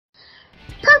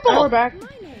Purple! Now we're back.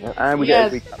 And we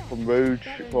get a recap from Rouge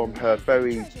from her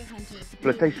very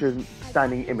flirtatious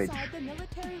standing image.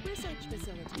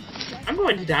 I'm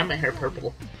going to dye my hair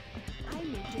purple.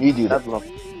 You do that.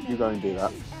 You go and do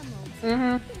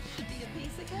that.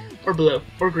 Or blue,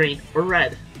 or green, or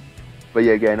red. But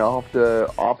yeah, again, after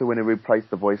when they replaced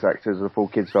the voice actors with the full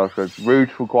kids versions,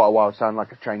 Rouge for quite a while sounded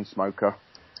like a chain smoker.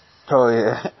 Oh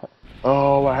yeah.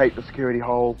 Oh, I hate the security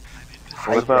hole.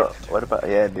 What about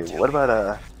yeah, dude? What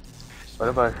about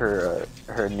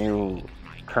her new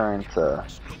current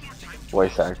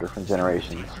voice actor from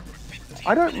Generations?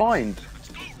 I don't mind.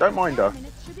 Don't mind her.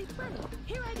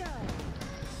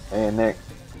 Hey Nick.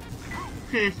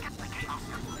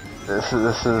 This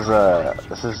is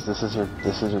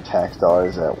your tax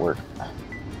dollars at work.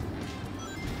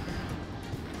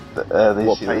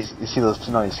 You see those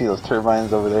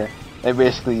turbines over there? They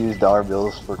basically use dollar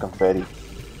bills for confetti.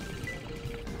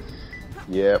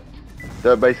 Yep.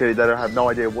 So basically, they don't have no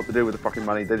idea what to do with the fucking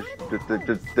money. They're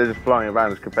just flying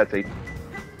around as confetti.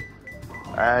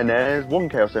 And there's one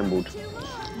Chaos Emerald.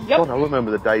 Yep. God, I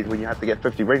remember the days when you had to get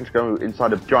 50 rings to go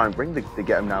inside a giant ring to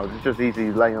get them now. It's just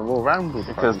easy laying them all around.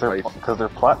 Because they're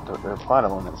plot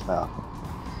elements now.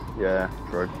 Yeah,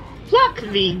 true. Plot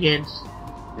convenience.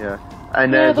 Yeah.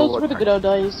 And Yeah, those were the good old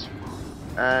days.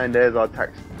 And there's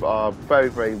our very,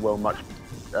 very well much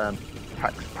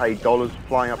tax paid dollars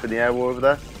flying up in the air over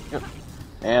there. Yep.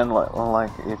 And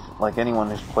like anyone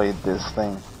who's played this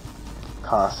thing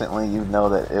constantly, you know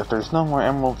that if there's no more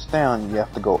emeralds down, you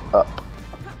have to go up.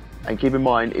 And keep in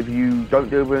mind, if you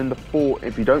don't do it within the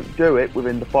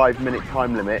 5-minute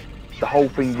time limit, the whole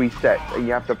thing resets, and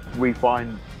you have to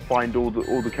find all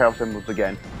the Chaos Emeralds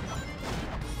again.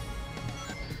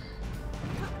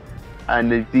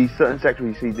 And these certain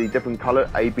sections, you see the different colour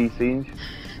ABCs.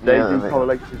 They do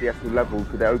correlate to the actual level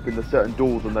because they open the certain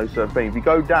doors and those certain things. If you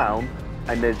go down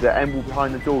and there's an emerald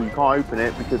behind the door, you can't open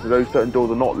it because those certain doors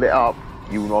are not lit up.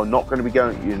 You're not going to be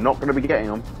getting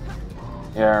them.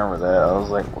 Yeah, I remember that. I was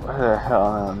like, what the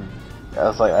hell?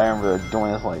 I remember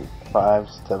doing this like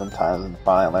 5-7 times and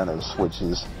finally landed the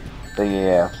switches that you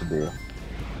have to do.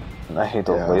 And I hate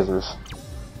those lasers.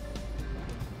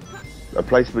 A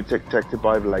place protected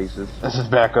by the lasers. This is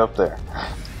back up there.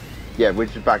 Yeah,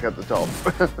 which is back at the top.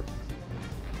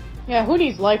 Yeah, who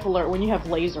needs life alert when you have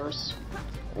lasers?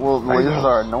 Well, the lasers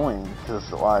are annoying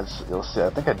because you'll see. I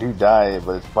think I do die,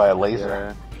 but it's by a laser.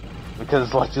 Yeah.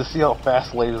 Because just see how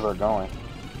fast lasers are going.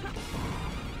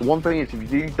 One thing is, if you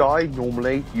do die,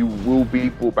 normally you will be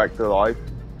brought back to life.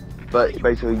 But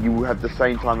basically, you will have the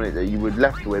same time limit that you were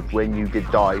left with when you did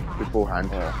die beforehand.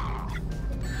 Yeah.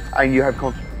 And you have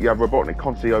Robotnik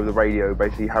constantly over the radio,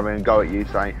 basically having a go at you,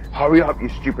 saying, "Hurry up, you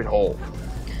stupid whore!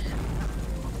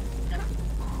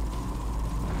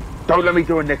 Don't let me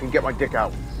do a nick and get my dick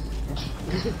out."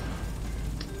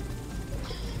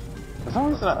 For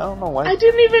some reason, I don't know why. I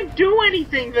didn't even do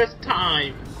anything this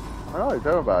time. I know,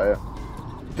 tell me about it.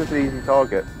 It's just an easy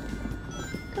target.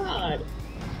 God.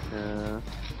 Yeah.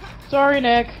 Sorry,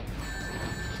 Nick.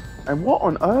 And what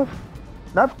on earth?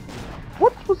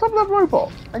 What was up with that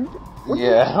robot? And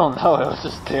I don't know. It was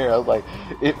just there. I was like,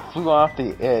 it flew off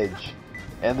the edge,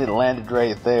 and then landed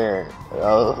right there. I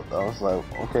was like,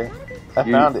 okay. I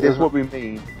found it. This is what we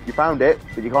mean. You found it,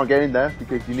 but you can't get in there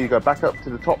because you need to go back up to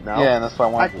the top now. Yeah, and that's why I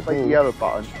wanted to activate the yellow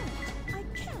button.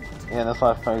 Yeah, and that's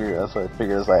what I figured. That's what I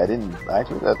figured. It's like I didn't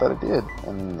actually. I thought I did,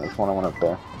 and that's when I went up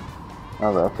there. I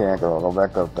was like, okay, I go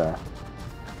back up there.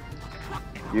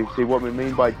 You see what we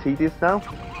mean by tedious now?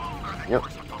 Yep.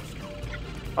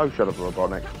 Oh, shut up,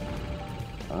 Robotnik.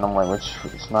 And I'm like,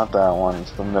 it's not that one,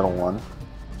 it's the middle one.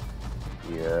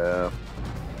 Yeah.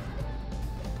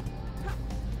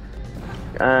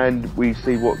 And we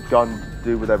see what guns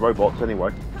do with their robots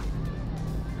anyway.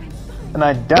 And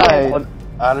I died.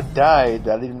 I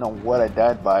didn't even know what I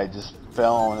died by. I just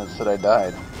fell and it said I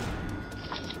died.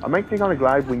 I make me kind of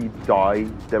glad when you die,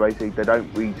 they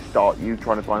don't restart you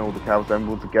trying to find all the Chaos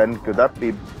Emeralds again, because that'd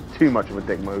be too much of a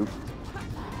dick move.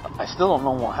 I still don't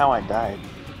know how I died.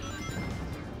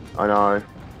 I know.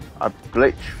 A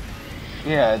glitch.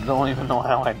 Yeah, I don't even know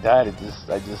how I died.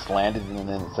 I just landed and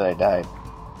then it said I died.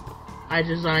 I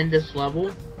designed this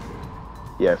level.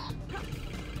 Yes.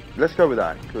 Let's go with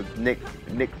that, because Nick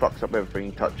fucks up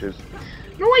everything he touches.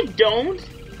 No, I don't.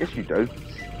 Yes, you do.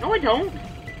 No, I don't.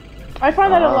 I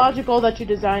find that illogical that you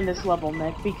designed this level,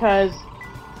 Nick, because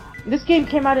this game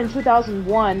came out in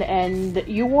 2001, and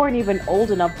you weren't even old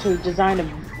enough to design a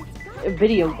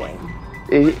video game.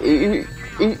 He's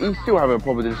still having a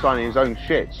problem designing his own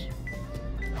shits.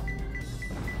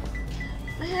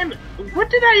 Man, what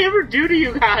did I ever do to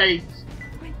you guys?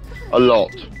 A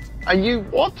lot. And you,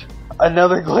 what?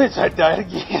 Another glitch, I died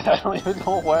again. I don't even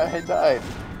know why I died.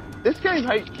 This game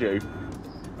hates you.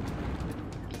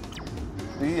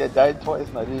 See, I died twice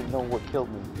and I didn't know what killed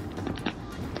me.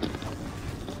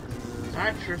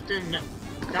 God, Tristan,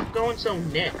 stop going so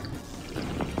Nick.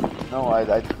 No, I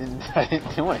didn't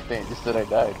do anything, just that I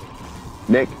died.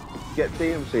 Nick, get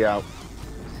DMC out.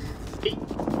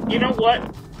 You know what?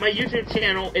 My YouTube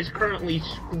channel is currently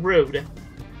screwed.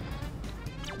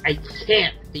 I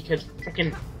can't because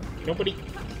frickin' nobody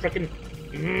frickin'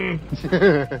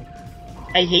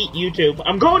 I hate YouTube.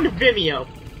 I'm going to Vimeo.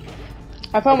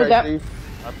 Have fun with that. Steve,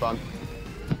 have fun.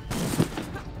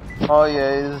 Oh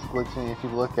yeah, it is glitching. If you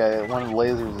look at it, one of the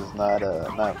lasers is not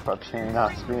appearing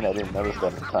on screen. I didn't notice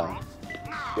that at the time.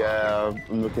 Yeah,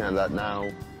 I'm looking at that now.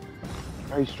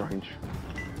 Very strange.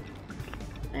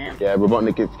 Man. Yeah,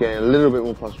 Robotnik, it's getting a little bit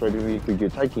more frustrating because you're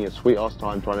taking a sweet ass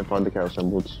time trying to find the Chaos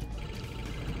Emeralds.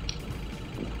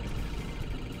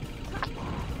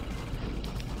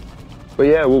 But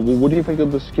yeah, what do you think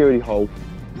of the security hole,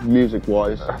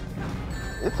 music-wise?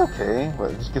 It's okay,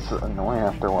 but it just gets annoying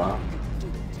after a while.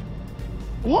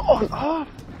 What on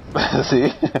earth?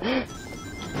 See?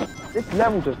 This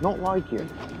level does not like you.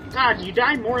 God, you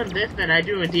die more in this than I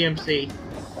do in DMC.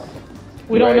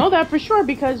 We don't know that for sure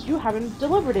because you haven't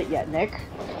delivered it yet, Nick.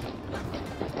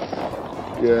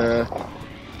 Yeah.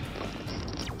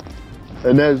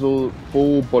 And there's all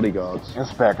 4 bodyguards.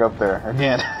 It's back up there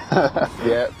again.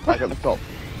 Yeah, back at the top.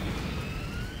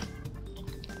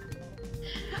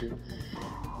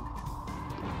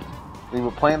 You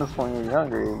were playing this when you were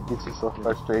younger, it gets you so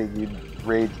frustrated you'd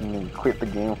rage and then quit the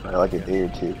game for like a day or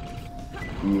two.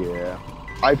 Yeah.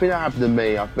 I think that happened to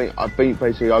me. I think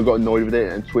basically I got annoyed with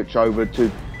it and switched over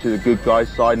to the good guys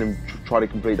side and try to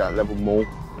complete that level more.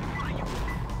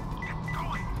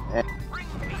 And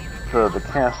so the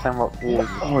Chaos Emerald is... What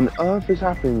on earth is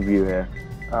happening with you here?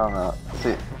 I don't know.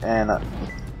 See, and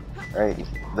right,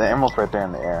 the emerald's right there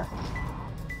in the air.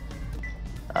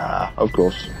 Ah, of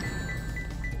course.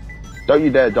 Don't you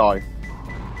dare die.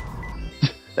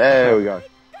 There we go.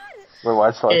 Wait,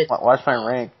 watch my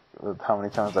rank with how many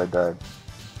times I died.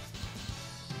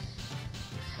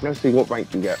 Let's see what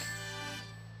rank you get.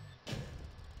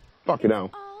 Fucking hell.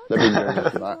 They're being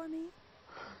generous for that.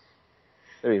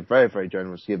 They're being very, very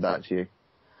generous to give that to you.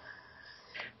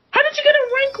 How did you get a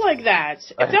rank like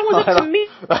that? If that was up to me,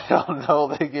 I don't know.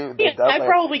 They give it. I'd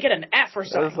probably get an F or It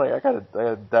was something. like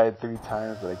I died 3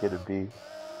 times, but I get a B.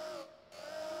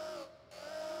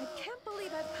 I can't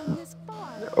believe I've come this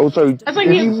far. Also, That's like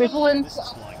did the you miss... equivalent.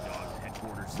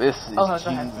 This is Oh, go cheese.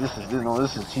 ahead.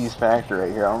 This is cheese factor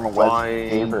right here. I don't know why they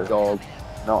gave her. dog.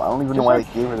 No, I don't even know why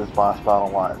they gave her this boss battle.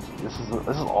 Watch. This is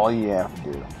all you have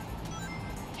to do.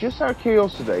 Just out of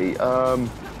curiosity,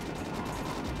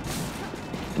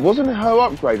 wasn't her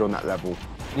upgrade on that level?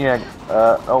 Yeah.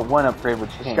 One upgrade,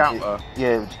 which you can't Scouter. get.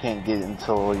 Yeah, but you can't get it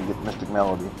until you get Mystic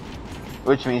Melody,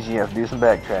 which means you have to do some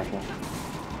backtracking.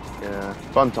 Yeah,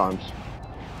 fun times.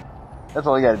 That's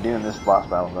all you got to do in this boss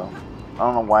battle, though. I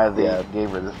don't know why they gave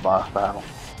her this boss battle.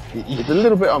 It's a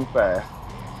little bit unfair.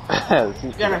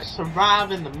 You gotta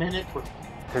survive in the minute with...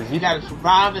 You gotta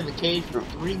survive in the cage for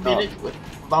 3 minutes with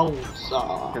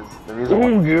Bonesaw. The reason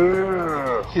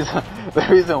the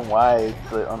reason why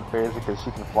it's unfair is because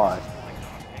she can fly.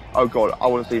 Oh god, I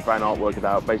want to see fan art work it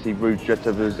out. Basically, Rouge dressed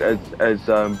up as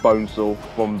Bonesaw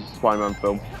from the Spider-Man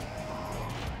film.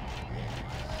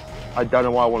 I don't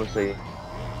know why I want to see it.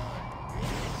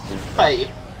 Hey,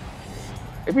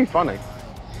 It'd be funny.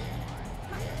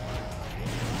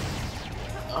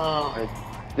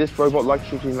 This robot likes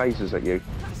shooting lasers at you.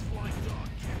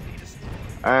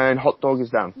 And Hot Dog is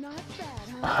down. Not bad,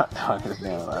 huh? Hot dog is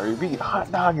down. I repeat,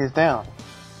 hot dog is down.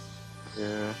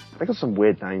 Yeah, they got some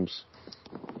weird names.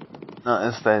 No,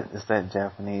 it's that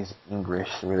Japanese English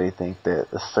where they think that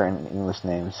a certain English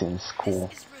name seems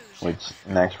cool, which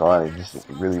in actuality is just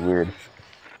really weird.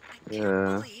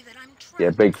 Yeah,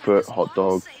 Bigfoot, Hot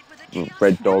Dog,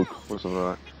 Red Dog, or something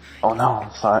like that. Oh no,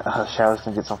 Shadow's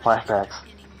gonna get some flashbacks.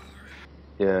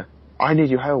 Yeah, I need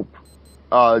your help.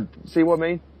 See what I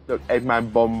mean? Look,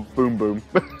 Eggman, bomb, boom, boom.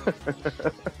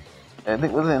 I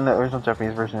think was it in the original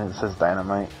Japanese version it says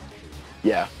dynamite.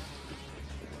 Yeah,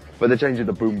 but they're changing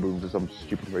the boom boom for some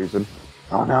stupid reason.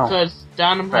 Oh no. because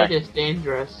dynamite is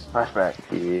dangerous. Flashback.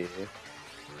 Yeah.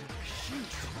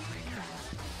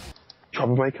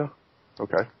 Troublemaker?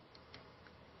 Okay.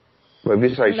 Whatever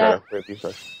you say, Shadow. Whatever you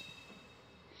say.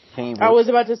 I was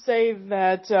about to say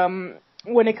that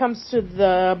when it comes to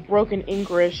the broken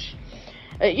English,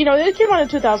 it came out in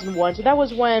 2001, so that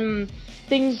was when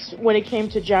when it came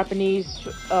to Japanese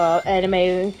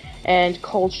anime and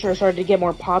culture started to get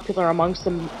more popular amongst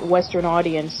the Western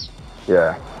audience.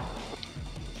 Yeah.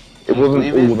 It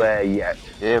wasn't all there yet.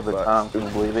 Yeah, but Tom, can you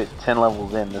believe it? 10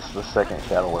 levels in, this is the second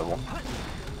Shadow level.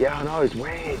 Yeah, I know, it's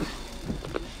weird.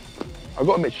 I've got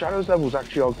to admit, Shadow's levels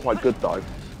actually are quite good though.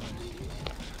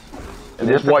 And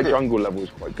this white jungle level is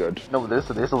quite good. No, but this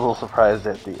is a little surprised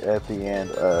at the end.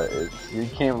 You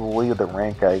can't believe the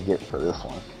rank I get for this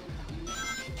one.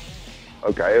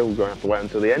 Okay, we're going to have to wait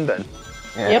until the end then.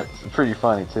 Yeah, yep. It's pretty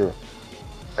funny too.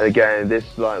 And again, this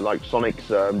like Sonic's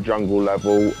jungle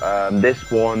level.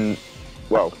 This one,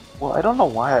 well, I don't know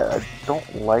why I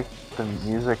don't like the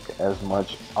music as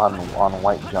much on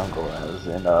White Jungle as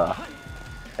in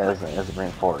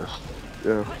Green Forest.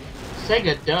 Yeah.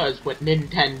 Sega does what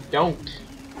Nintendo don't.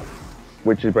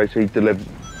 Which is basically delivering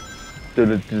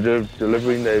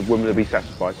the woman to be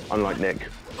satisfied, unlike Nick.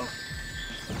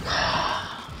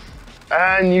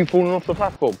 And you've fallen off the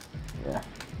platform. Yeah.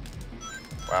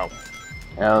 Wow.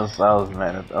 Yeah, I was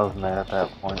mad at that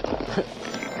point. I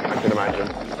can imagine.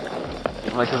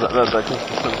 Like, the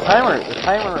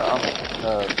timer on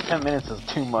 10 minutes is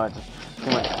too much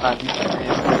time.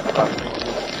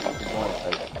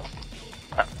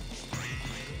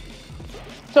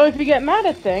 So if you get mad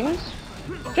at things,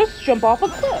 just jump off a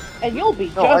cliff, and you'll be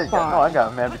just fine. No, I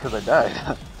got mad because I died.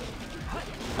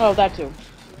 Oh, that too.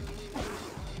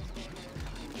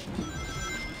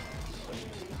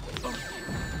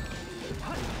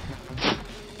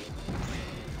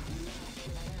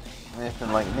 If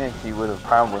like Nick, he would have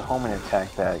probably homing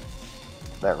attacked that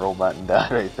robot and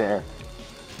died right there.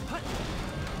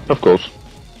 Of course.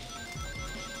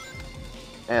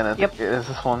 And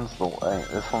this one's the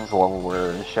level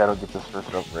where Shadow gets his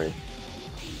first upgrade.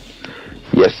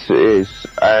 Yes, it is.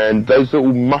 And those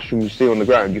little mushrooms you see on the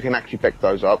ground, you can actually pick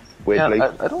those up, weirdly.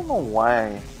 Yeah, I don't know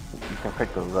why you can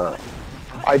pick those up.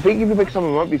 I think if you pick some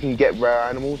of them up, you can get rare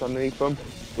animals underneath them,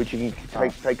 which you can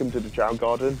take them to the Chow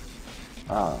Garden.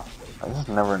 I just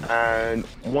never... And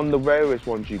one of the rarest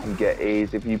ones you can get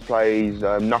is if you play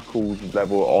Knuckles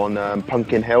level on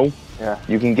Pumpkin Hill. Yeah.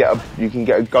 You can get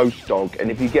a ghost dog, and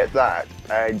if you get that,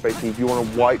 and basically if you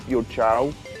want to wipe your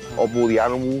Chow of all the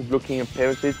animal-looking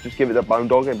appearances, just give it the bone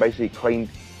dog, and basically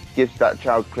gives that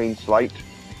Chow clean slate.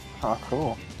 Oh,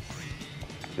 cool.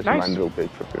 Just nice. a little bit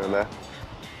trippy on there.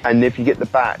 And if you get the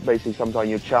bat, basically sometimes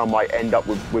your Chow might end up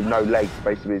with no legs.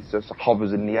 Basically, it just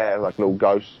hovers in the air like a little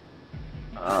ghost.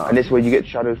 And this is where you get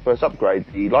Shadow's first upgrade,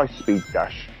 the light speed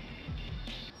dash.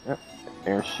 Yep.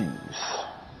 Air shoes.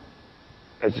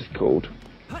 As it's called.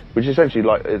 Which essentially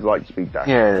is light speed dash.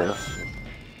 Yeah, it is.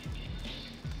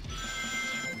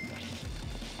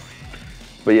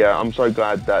 But yeah, I'm so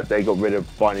glad that they got rid of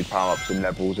finding power-ups and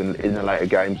levels in the later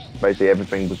games. Basically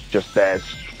everything was just there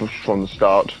from the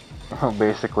start.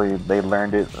 Basically, they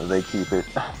learned it, they keep it.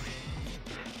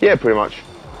 Yeah, pretty much.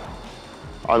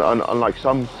 Unlike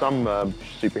some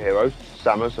superheroes,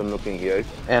 Samus, I'm looking at you.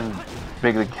 And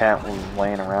Big the Cat was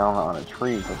laying around on a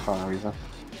tree for some reason.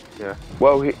 Yeah.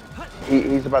 Well,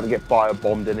 he's about to get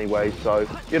firebombed anyway, so,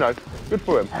 you know, good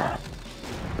for him.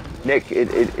 Nick,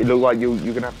 it looked like you're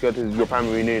going to have to go to your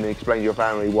family reunion and explain to your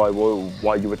family why your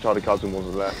retarded cousin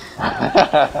wasn't there.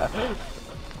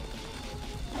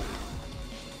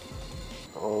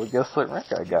 Oh, guess what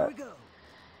rank I got?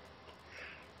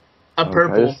 A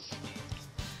purple. Okay.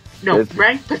 No,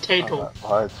 rank potato.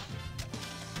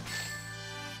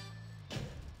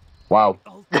 Wow.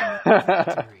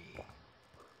 I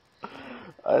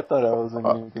thought I was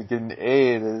going to get an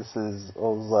A. I was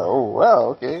like, oh wow,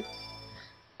 okay.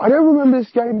 I don't remember this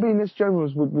game being this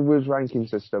generous with his ranking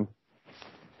system.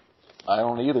 I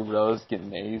don't either, but I was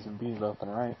getting A's and B's left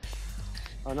and right.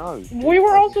 I know. We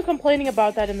were also complaining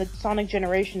about that in the Sonic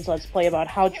Generations Let's Play, about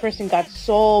how Tristan got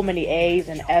so many A's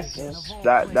and S's.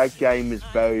 That game is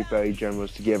very, very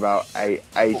generous to give out A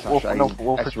slash A.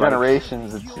 Well, for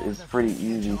Generations, it's pretty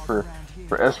easy. For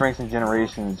S ranks and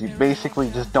Generations, you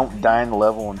basically just don't die in the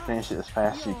level and finish it as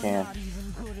fast as you can.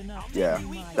 Yeah,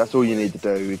 that's all you need to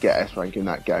do to get S rank in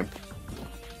that game.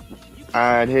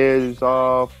 And here's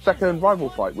our second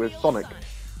rival fight with Sonic.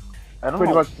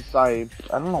 Pretty much the same.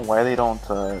 I don't know why they don't,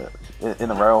 in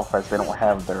the rival fights, they don't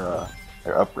have their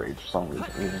upgrades for some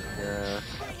reason. Yeah.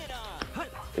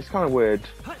 It's kind of weird.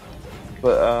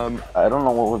 But, I don't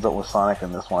know what was up with Sonic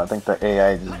in this one. I think the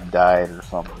AI just died or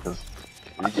something. Because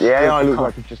the AI looked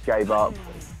like it just gave up.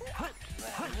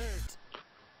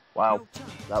 Wow.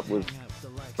 That was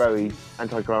very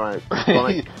anticlimactic.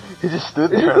 Sonic. He just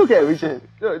stood there. Look at him. Just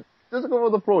look at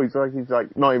all the ploys. Like he's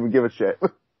like, not even give a shit.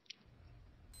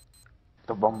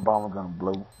 The bomb is gonna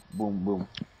blow. Boom, boom.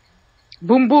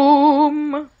 Boom,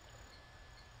 boom!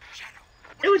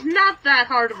 It was not that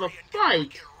hard of a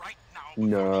fight.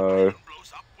 No.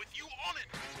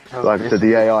 Like I said,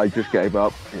 the AI just gave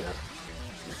up. Yeah.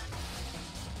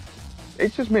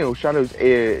 It's just me, or Shadow's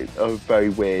ear are very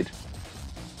weird.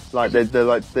 Like they're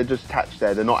just attached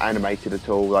there. They're not animated at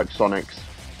all, like Sonic's.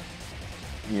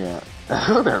 Yeah.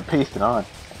 They're pasted on.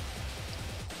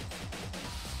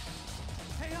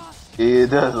 It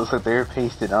does look like they're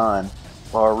pasted on,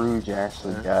 while Rouge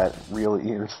actually got real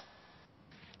ears.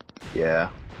 Yeah.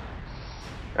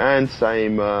 And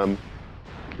same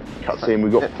cutscene we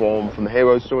got from the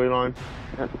hero storyline.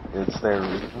 It's their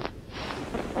reason.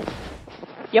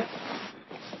 Yep.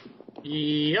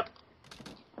 Yep.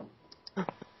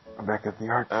 I'm back at the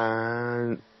arc.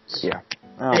 And yeah.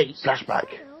 Oh, Hey, Flashback.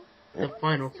 the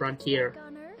final frontier.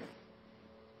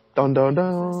 Dun dun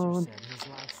dun.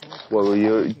 Well,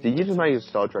 did you just make a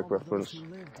Star Trek reference?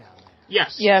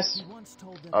 Yes. Yes.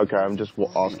 Okay, I'm just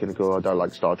asking because I don't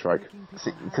like Star Trek.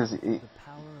 See, because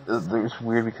it's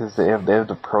weird because they have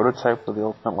the prototype of the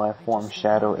ultimate life form,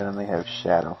 Shadow, and then they have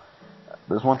Shadow.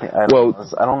 There's one thing I don't know.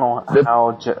 I don't know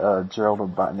how Gerald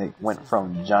Robotnik went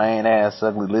from giant ass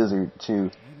ugly lizard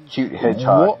to cute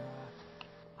hedgehog.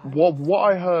 What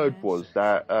I heard was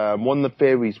that one of the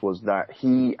theories was that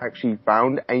he actually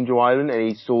found Angel Island and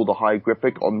he saw the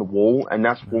hieroglyphic on the wall, and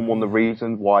that's one of the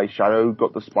reasons why Shadow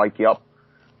got the spiky up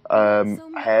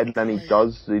head than he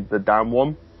does the down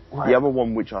one. Right. The other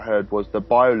one which I heard was the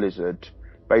bio lizard.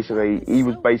 Basically, he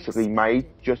was basically made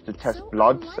just to test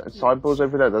blood samples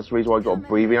over there. That's the reason why I got a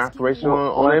breathing apparatus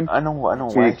on him. I know why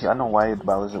the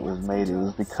bio lizard was made. It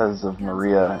was because of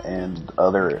Maria and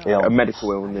other ailments.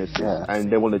 Medical illnesses,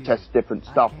 and they want to test different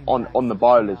stuff on the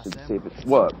bio lizard to see if it's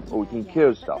work or we can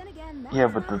cure stuff. Yeah,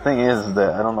 but the thing is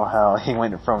that I don't know how he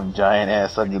went from giant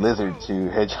ass ugly lizard to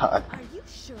hedgehog.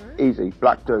 Easy,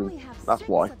 Black Doom. That's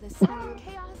why.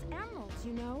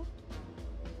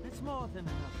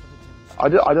 I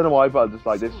don't know why, but I'm just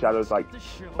like, this Shadow's like,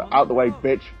 out the way,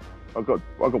 bitch. I've got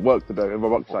work to do. And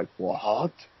Robotnik's like,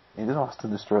 what? He just wants to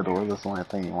destroy the world. That's the only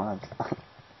thing he wants.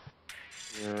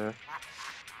 Yeah.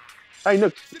 Hey,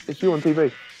 look, it's you on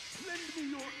TV.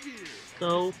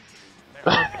 Go.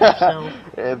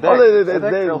 There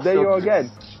you are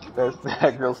again.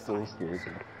 That girl still scares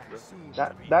me.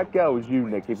 That girl is you,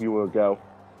 Nick, if you were a girl.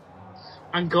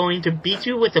 I'm going to beat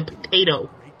you with a potato.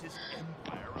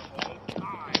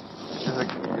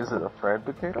 Is it a fried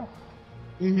potato?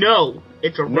 No,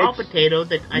 it's a raw potato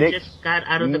that I just got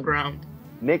out of the ground.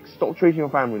 Nick, stop treating your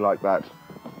family like that.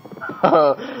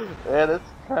 Yeah, that's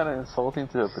kind of insulting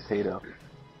to a potato.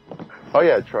 Oh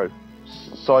yeah, true.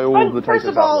 Sorry, all the potatoes. First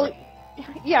of all,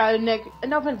 yeah, Nick,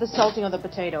 enough of insulting of the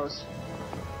potatoes.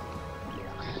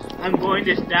 I'm going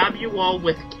to stab you all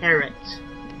with carrots.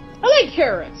 I like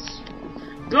carrots.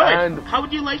 Good. And how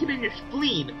would you like it in your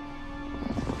spleen?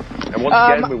 And once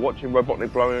again, we're watching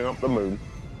Robotnik blowing up the moon.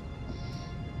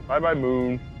 Bye bye,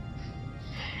 moon.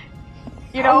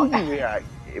 You know, how would you react?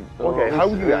 How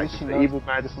would you react to the evil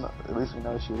man? At least we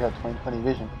know she had 20/20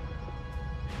 vision.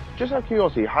 Just out of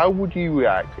curiosity, how would you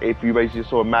react if you basically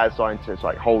saw a mad scientist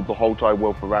like hold the whole entire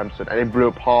world for ransom and then blew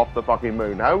up half the fucking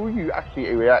moon? How would you actually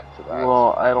react to that?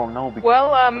 Well, I don't know.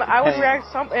 I would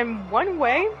react in one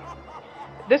way.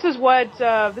 This is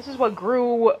what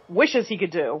Gru wishes he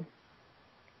could do.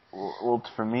 Well,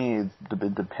 for me, it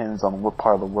depends on what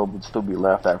part of the world would still be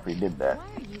left after he did that.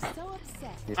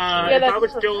 If I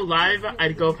was still alive,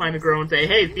 I'd go find a girl and say,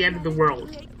 hey, it's the end of the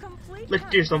world. Let's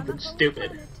do something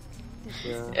stupid.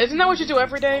 Yeah. Isn't that what you do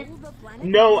every day?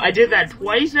 No, I did that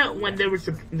twice when there was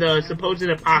the supposed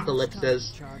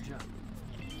apocalypses.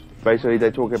 Basically,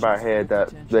 they're talking about here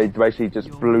that they basically just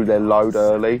blew their load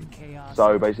early.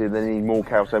 So basically, they need more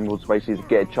Chaos Emeralds basically to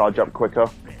get it charged up quicker.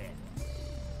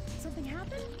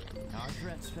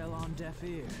 Fell on deaf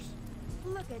ears.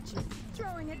 Look at you,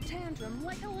 throwing a tantrum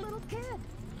like a little kid.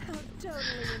 How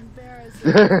totally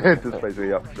embarrassing. Just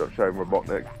basically showing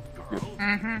Robotnik.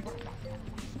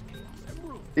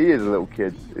 He is a little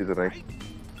kid, isn't he?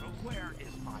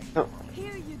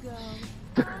 Here you go.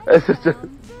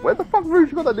 Where the fuck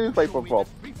Rouge got that newspaper from?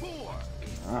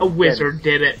 A wizard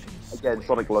did it. Again,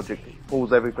 Sonic logic.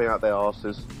 Pulls everything out their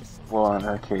asses. Well, in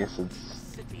her case,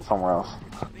 it's somewhere else.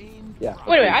 Yeah.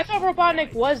 Wait a minute, I thought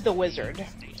Robotnik was the wizard.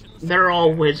 They're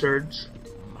all wizards.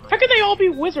 How can they all be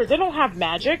wizards? They don't have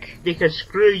magic. Because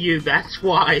screw you, that's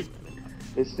why.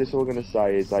 This all I'm gonna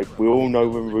say is, like, we all know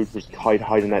when Rouge was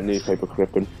hiding that newspaper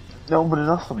clipping. No, but it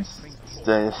also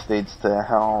states to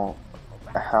how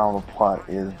the plot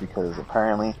is, because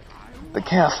apparently the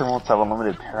Chaos Emeralds have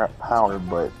unlimited power,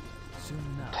 but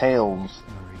Tails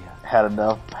had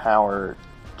enough power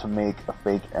to make a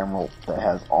fake emerald that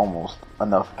has almost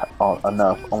enough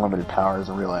unlimited power as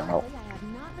a real emerald.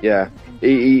 Yeah,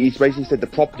 he's basically said the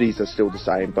properties are still the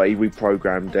same, but he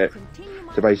reprogrammed it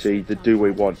to basically to do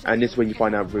what he wants. And this is when you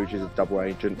find out Rouge is a double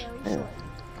agent. Yeah.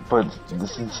 But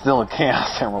this is still a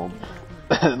Chaos Emerald.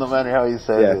 No matter how he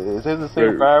says it. It says the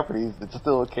same properties, it's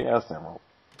still a Chaos Emerald.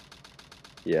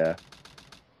 Yeah.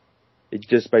 He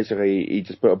just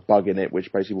put a bug in it,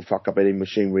 which basically will fuck up any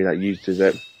machinery that uses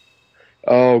it.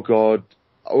 Oh god.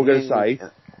 We're going to say,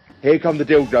 here come the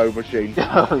dildo machine.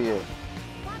 Oh yeah.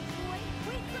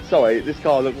 Sorry, this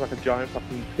car looks like a giant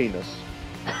fucking penis.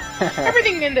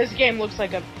 Everything in this game looks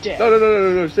like a dick.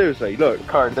 No, seriously, look. The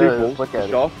car does, look at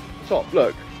it. Stop,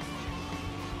 look.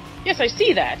 Yes, I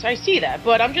see that,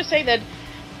 but I'm just saying that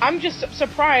I'm just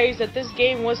surprised that this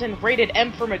game wasn't rated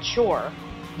M for mature.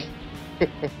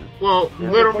 Well,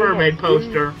 Little Mermaid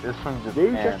poster.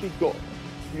 Rouge actually got...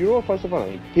 You know what I find so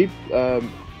funny?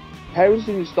 Parents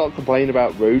didn't start complaining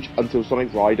about Rouge until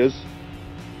Sonic Riders.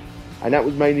 And that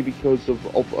was mainly because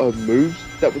of moves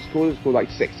that was called. It's called like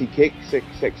Sexy Kick,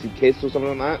 Sexy Kiss or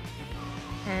something like that.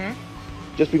 Mm-hmm.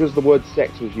 Just because the word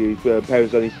sex was used,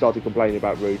 parents only started complaining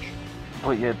about Rouge.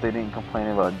 But yet they didn't complain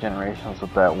about Generations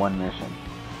with that one mission.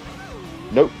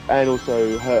 Nope, and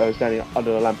also her standing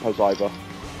under the lamppost either.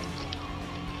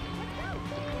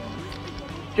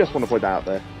 Just want to point that out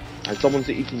there. And someone's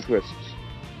eating crisps.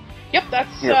 Yep, that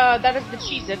is the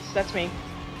Cheez-Its, that's me.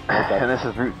 Okay. And this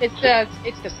is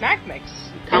it's the snack mix.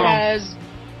 Because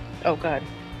oh god.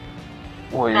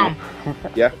 Well, yeah.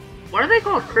 Yeah. Why are they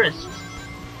called crisps?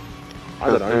 I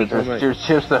don't know. There's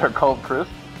chips that are called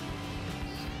crisps.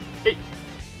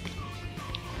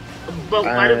 But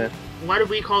why do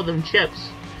we call them chips?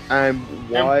 And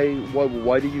why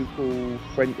do you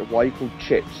call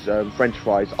chips French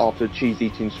fries after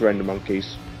cheese-eating surrender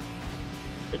monkeys?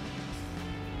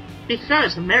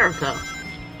 Because America.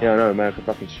 Yeah, I know, America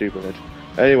fucking stupid.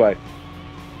 Anyway.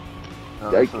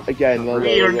 Again,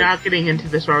 we are not getting into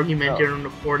this argument during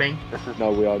recording.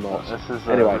 No, we are not. This is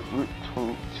anyway. Route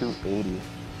 280,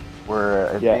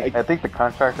 where I think the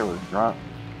contractor was drunk.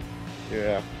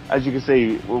 Yeah. As you can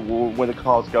see, when the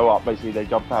cars go up, basically they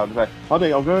jump out and say,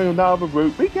 "Honey, I'm going on that other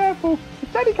route. Be careful. Is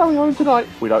Daddy coming home tonight?"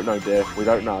 We don't know, dear. We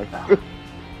don't know.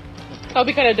 That'll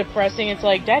be kind of depressing. It's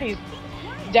like Daddy's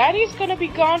gonna be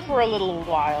gone for a little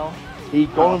while. He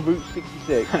gone on Route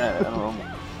 66.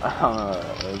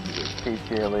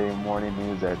 KTLA morning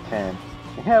news at 10.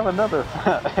 We have another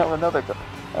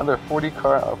 40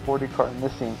 car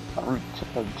missing on Route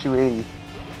 280.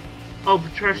 Oh,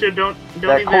 Patricia, don't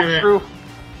that even. Corkscrew.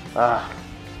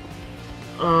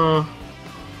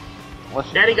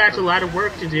 Daddy got a lot of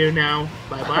work to do now.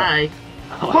 Bye bye.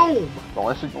 Boom.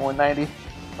 Unless you're going 90,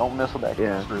 don't mess with that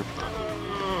corkscrew.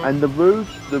 And the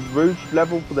Rouge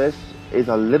level for this is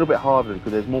a little bit harder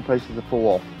because there's more places to fall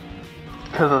off.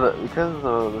 Because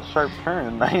of the sharp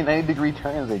turn, 90-degree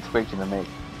turns they expect you to make.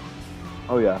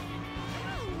 Oh yeah.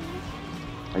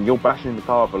 And you're bashing the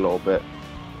car up a little bit.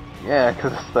 Yeah,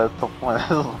 because that's the point.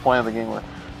 This is the point of the game where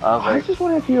I just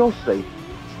want to have curiosity.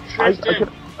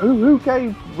 Who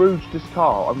gave Rouge this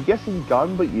car? I'm guessing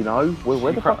Gun, but you know,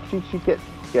 where the fuck did she get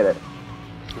it?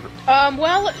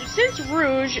 Well, since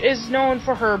Rouge is known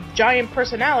for her giant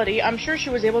personality, I'm sure she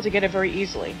was able to get it very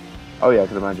easily. Oh yeah, I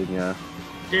can imagine, yeah.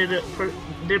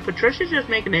 Did Patricia just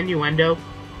make an innuendo?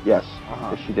 Yes,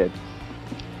 yes she did.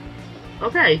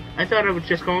 Okay, I thought I was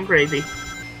just going crazy.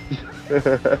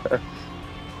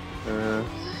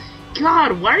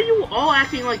 God, why are you all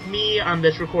acting like me on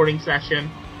this recording session?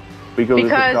 Because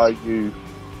it's you.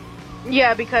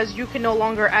 Yeah, because you can no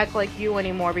longer act like you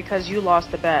anymore because you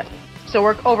lost the bet. So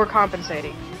we're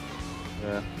overcompensating.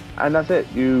 Yeah. And that's it.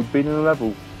 You've been in a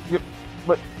level. Yep.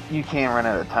 But you can't run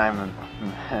out of time and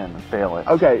fail it.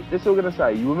 Okay, this is what I'm going to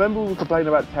say. You remember we were complaining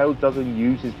about Tails doesn't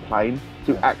use his plane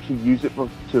to actually use it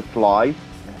to fly?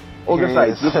 All I'm going to say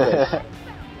is, look at this.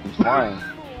 He's flying.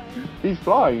 He's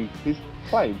flying. He's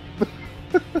flying.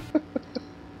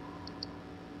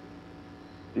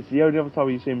 It's the only other time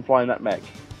you see him flying that mech.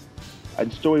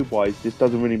 And story-wise, this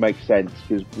doesn't really make sense,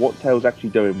 because what Tails actually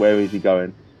doing? Where is he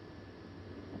going?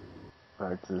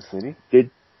 Back to the city?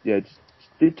 Did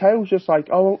Tails just like,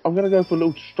 oh, I'm going to go for a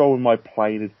little stroll in my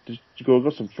plane, I've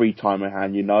got some free time at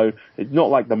hand, you know? It's not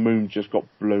like the moon just got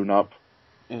blown up.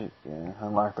 Yeah,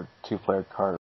 unlike the two-player card.